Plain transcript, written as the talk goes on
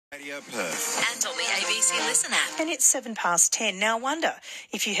Radio Perth. And on the ABC Listen app. And it's 10:07. Now, I wonder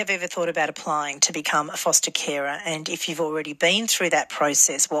if you have ever thought about applying to become a foster carer, and if you've already been through that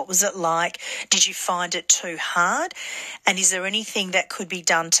process, what was it like? Did you find it too hard? And is there anything that could be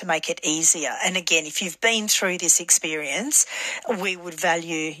done to make it easier? And again, if you've been through this experience, we would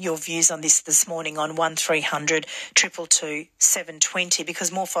value your views on this morning on 1300 222 720,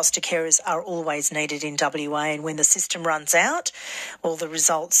 because more foster carers are always needed in WA, and when the system runs out, well, the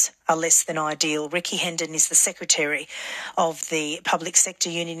results are less than ideal. Rikki Hendon is the Secretary of the Public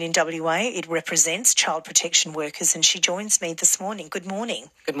Sector Union in WA. It represents child protection workers, and she joins me this morning. Good morning.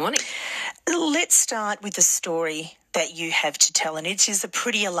 Good morning. Let's start with the story that you have to tell, and it is a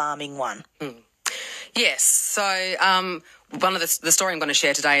pretty alarming one. Yes. So one of the story I'm going to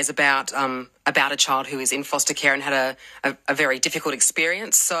share today is about a child who is in foster care and had a very difficult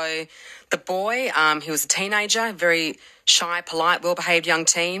experience. So the boy, he was a teenager, very shy, polite, well-behaved young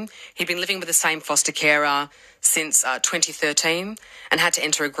teen. He'd been living with the same foster carer since 2013 and had to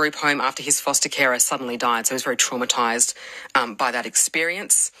enter a group home after his foster carer suddenly died. So he was very traumatised by that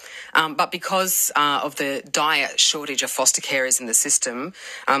experience. But because of the dire shortage of foster carers in the system,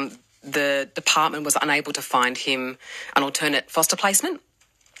 the department was unable to find him an alternate foster placement.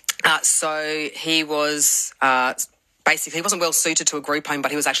 So he was basically, he wasn't well suited to a group home, but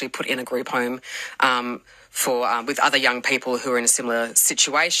he was actually put in a group home with other young people who were in a similar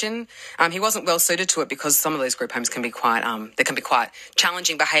situation. He wasn't well suited to it because some of those group homes can be quite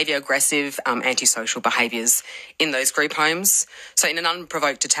challenging behaviour, aggressive, antisocial behaviours in those group homes. So in an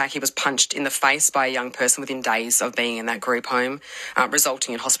unprovoked attack, he was punched in the face by a young person within days of being in that group home,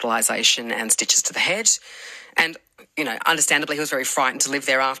 resulting in hospitalisation and stitches to the head. And understandably, he was very frightened to live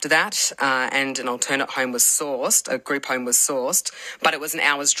there after that, and an alternate home was sourced, a group home was sourced, but it was an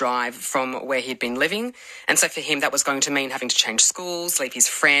hour's drive from where he'd been living. And so for him, that was going to mean having to change schools, leave his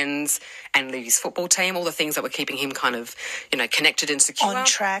friends, and leave his football team, all the things that were keeping him kind of, connected and secure. On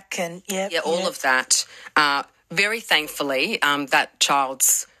track and, all of that. Very thankfully, that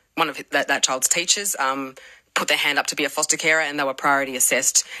child's teachers put their hand up to be a foster carer, and they were priority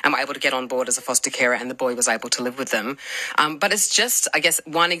assessed and were able to get on board as a foster carer, and the boy was able to live with them. But it's just, I guess,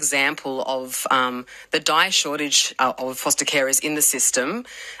 one example of the dire shortage of foster carers in the system,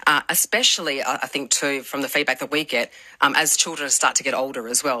 especially, I think, too, from the feedback that we get, as children start to get older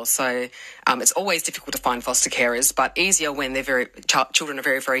as well. So it's always difficult to find foster carers, but easier when children are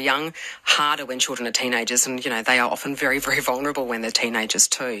very, very young, harder when children are teenagers, and, they are often very, very vulnerable when they're teenagers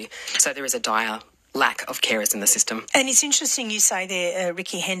too. So there is a dire lack of carers in the system. And it's interesting you say there,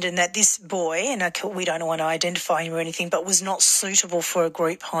 Rikki Hendon, that this boy, and we don't want to identify him or anything, but was not suitable for a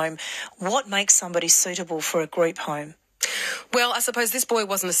group home. What makes somebody suitable for a group home? Well, I suppose this boy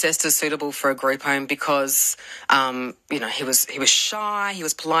wasn't assessed as suitable for a group home because, he was shy, he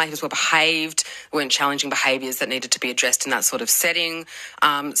was polite, he was well behaved, there weren't challenging behaviours that needed to be addressed in that sort of setting.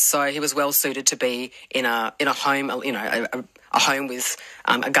 So he was well suited to be in a home, a home with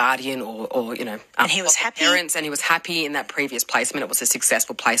a guardian or and he was happy. Parents, and he was happy in that previous placement. It was a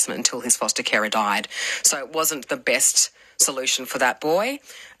successful placement until his foster carer died. So it wasn't the best solution for that boy,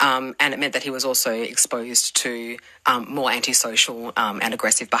 and it meant that he was also exposed to more antisocial and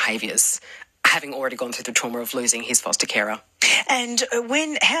aggressive behaviours, having already gone through the trauma of losing his foster carer. And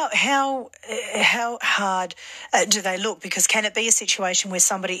how hard do they look? Because can it be a situation where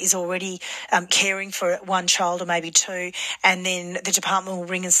somebody is already caring for one child or maybe two, and then the department will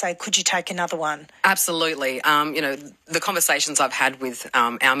ring and say, could you take another one? Absolutely. The conversations I've had with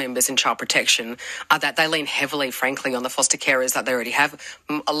our members in child protection are that they lean heavily, frankly, on the foster carers that they already have.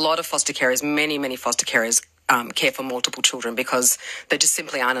 A lot of foster carers, many foster carers, care for multiple children because there just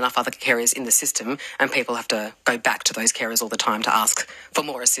simply aren't enough other carers in the system, and people have to go back to those carers all the time to ask for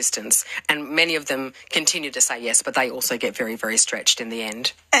more assistance. And many of them continue to say yes, but they also get very, very stretched in the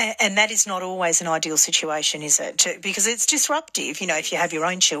end. And that is not always an ideal situation, is it? Because it's disruptive. If you have your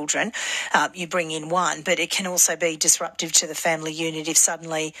own children, you bring in one, but it can also be disruptive to the family unit if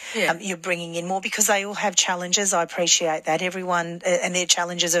suddenly you're bringing in more, because they all have challenges. I appreciate that. Everyone and their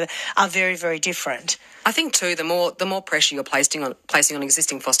challenges are very, very different. I think too, the more pressure you're placing on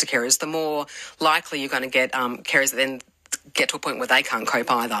existing foster carers, the more likely you're going to get carers that then get to a point where they can't cope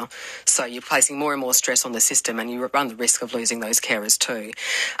either. So you're placing more and more stress on the system, and you run the risk of losing those carers too.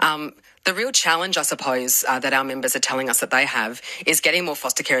 The real challenge, I suppose, that our members are telling us that they have is getting more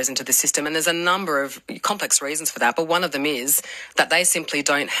foster carers into the system, and there's a number of complex reasons for that, but one of them is that they simply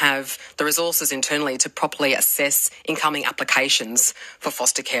don't have the resources internally to properly assess incoming applications for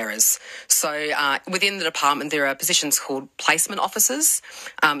foster carers. So within the department, there are positions called placement officers.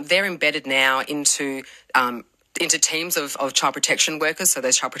 They're embedded now into into teams of child protection workers. So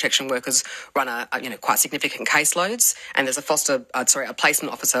those child protection workers run quite significant caseloads, and there's a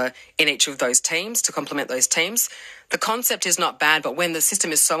placement officer in each of those teams to complement those teams. The concept is not bad, but when the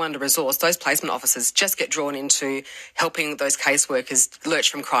system is so under-resourced, those placement officers just get drawn into helping those caseworkers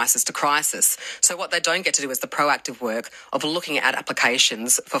lurch from crisis to crisis. So what they don't get to do is the proactive work of looking at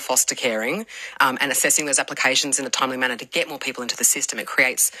applications for foster caring and assessing those applications in a timely manner to get more people into the system. It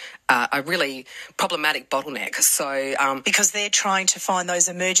creates a really problematic bottleneck. So because they're trying to find those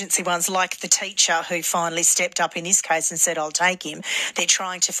emergency ones, like the teacher who finally stepped up in this case and said, I'll take him. They're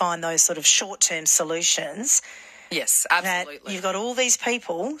trying to find those sort of short-term solutions. Yes, absolutely. You've got all these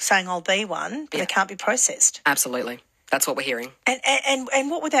people saying, I'll be one, but they can't be processed. Absolutely. That's what we're hearing. And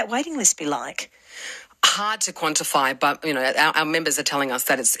what would that waiting list be like? Hard to quantify, but our members are telling us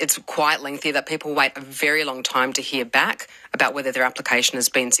that it's quite lengthy, that people wait a very long time to hear back about whether their application has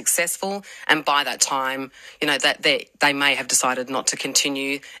been successful, and by that time, that they may have decided not to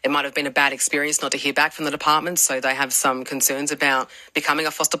continue. It might have been a bad experience not to hear back from the department, so they have some concerns about becoming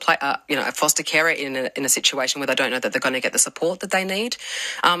a foster carer in a situation where they don't know that they're going to get the support that they need.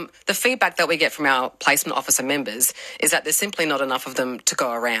 The feedback that we get from our placement officer members is that there's simply not enough of them to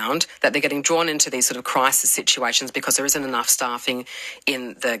go around, that they're getting drawn into these sort of crisis situations because there isn't enough staffing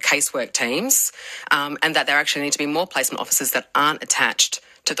in the casework teams, and that there actually need to be more placement officers that aren't attached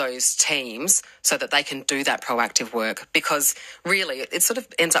to those teams so that they can do that proactive work, because really it sort of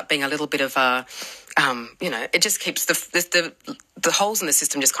ends up being a little bit of a, it just keeps the holes in the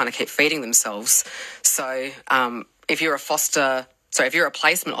system just kind of keep feeding themselves. So if you're a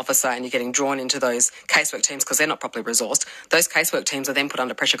placement officer and you're getting drawn into those casework teams because they're not properly resourced, those casework teams are then put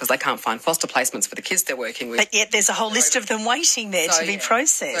under pressure because they can't find foster placements for the kids they're working with. But yet there's a whole list of them waiting there to be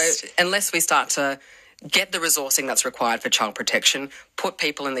processed. So unless we start to get the resourcing that's required for child protection, put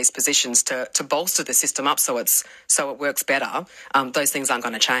people in these positions to bolster the system up so it works better, those things aren't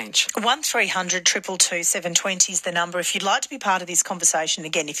going to change. 1300 222 720 is the number. If you'd like to be part of this conversation,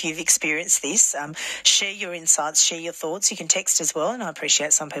 again, if you've experienced this, share your insights, share your thoughts. You can text as well, and I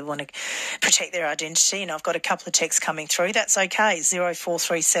appreciate some people want to protect their identity, and I've got a couple of texts coming through. That's okay.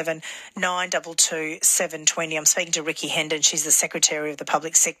 0437 922 720. I'm speaking to Rikki Hendon. She's the Secretary of the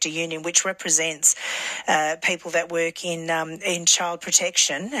Public Sector Union, which represents people that work in child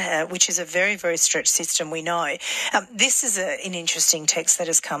protection, which is a very, very stretched system, we know. This is an interesting text that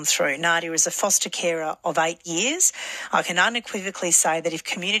has come through. Nadia is a foster carer of 8 years. I can unequivocally say that if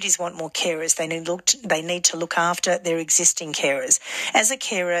communities want more carers, they need to look after their existing carers. As a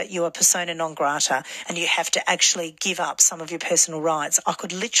carer, you are persona non grata, and you have to actually give up some of your personal rights. I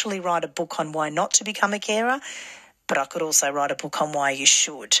could literally write a book on why not to become a carer, but I could also write a book on why you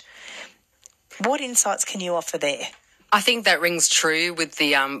should. What insights can you offer there? I think that rings true with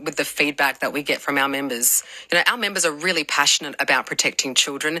the feedback that we get from our members. Our members are really passionate about protecting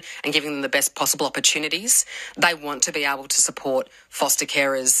children and giving them the best possible opportunities. They want to be able to support foster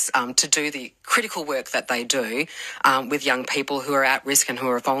carers to do the critical work that they do with young people who are at risk and who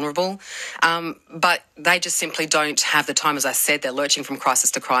are vulnerable. But they just simply don't have the time. As I said, they're lurching from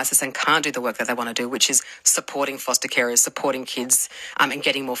crisis to crisis and can't do the work that they want to do, which is supporting foster carers, supporting kids, and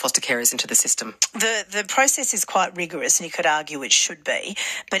getting more foster carers into the system. The process is quite rigorous, and you could argue it should be,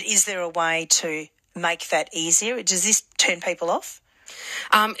 but is there a way to make that easier? Does this turn people off?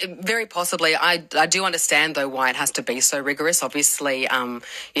 Very possibly. I do understand, though, why it has to be so rigorous. Obviously,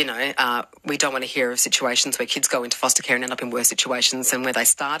 we don't want to hear of situations where kids go into foster care and end up in worse situations than where they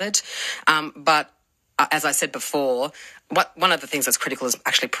started. But as I said before, one of the things that's critical is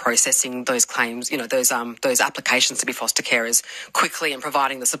actually processing those claims, those applications to be foster carers quickly and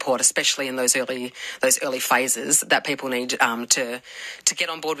providing the support, especially in those early phases that people need to get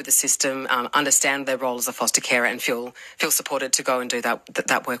on board with the system, understand their role as a foster carer, and feel supported to go and do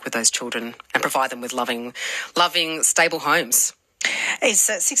that work with those children and provide them with loving, stable homes. It's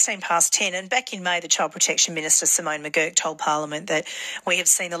 16 past 10, and back in May, the Child Protection Minister, Simone McGurk, told Parliament that we have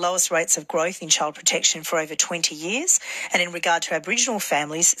seen the lowest rates of growth in child protection for over 20 years, and in regard to Aboriginal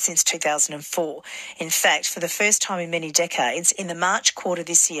families, since 2004. In fact, for the first time in many decades, in the March quarter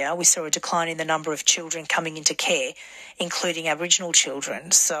this year, we saw a decline in the number of children coming into care, including Aboriginal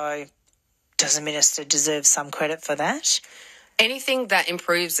children. So does the Minister deserve some credit for that? Anything that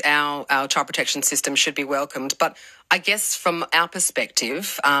improves our child protection system should be welcomed, but I guess from our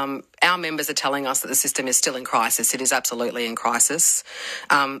perspective, our members are telling us that the system is still in crisis. It is absolutely in crisis.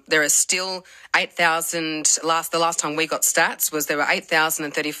 There are still 8,000, the last time we got stats was there were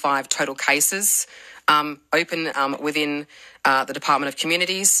 8,035 total cases open within the Department of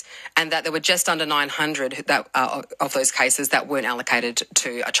Communities, and that there were just under 900 of those cases that weren't allocated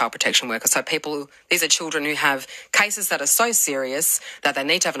to a child protection worker. So these are children who have cases that are so serious that they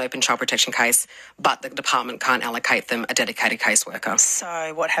need to have an open child protection case, but the department can't allocate them a dedicated caseworker.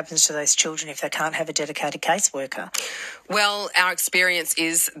 So what happens to those children if they can't have a dedicated caseworker? Well, our experience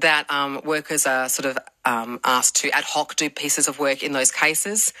is that workers are sort of asked to ad hoc do pieces of work in those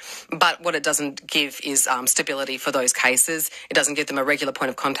cases, but what it doesn't give is stability for those cases. It doesn't give them a regular point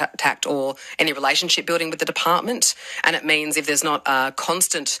of contact or any relationship building with the department, and it means if there's not a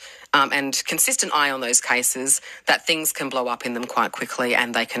constant and consistent eye on those cases, that things can blow up in them quite quickly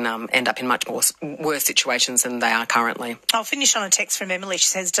and they can end up in much worse situations than they are currently. I'll finish on a text from Emily. She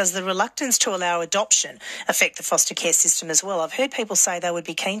says, does the reluctance to allow adoption affect the foster care system as well? I've heard people say they would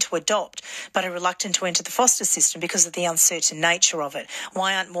be keen to adopt but are reluctant to enter the foster system because of the uncertain nature of it.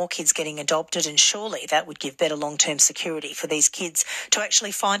 Why aren't more kids getting adopted? And surely that would give better long-term security for these kids to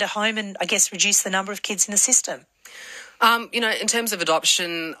actually find a home and, I guess, reduce the number of kids in the system. In terms of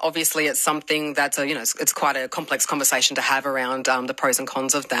adoption, obviously it's something that's it's quite a complex conversation to have around the pros and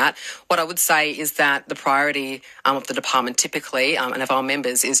cons of that. What I would say is that the priority of the department typically and of our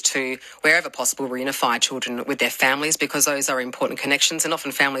members is to, wherever possible, reunify children with their families, because those are important connections, and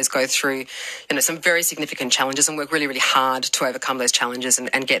often families go through some very significant challenges and work really, really hard to overcome those challenges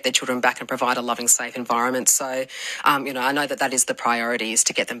and get their children back and provide a loving, safe environment. So, I know that is the priority, is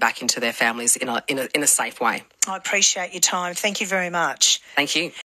to get them back into their families in a safe way. I appreciate your time. Thank you very much. Thank you.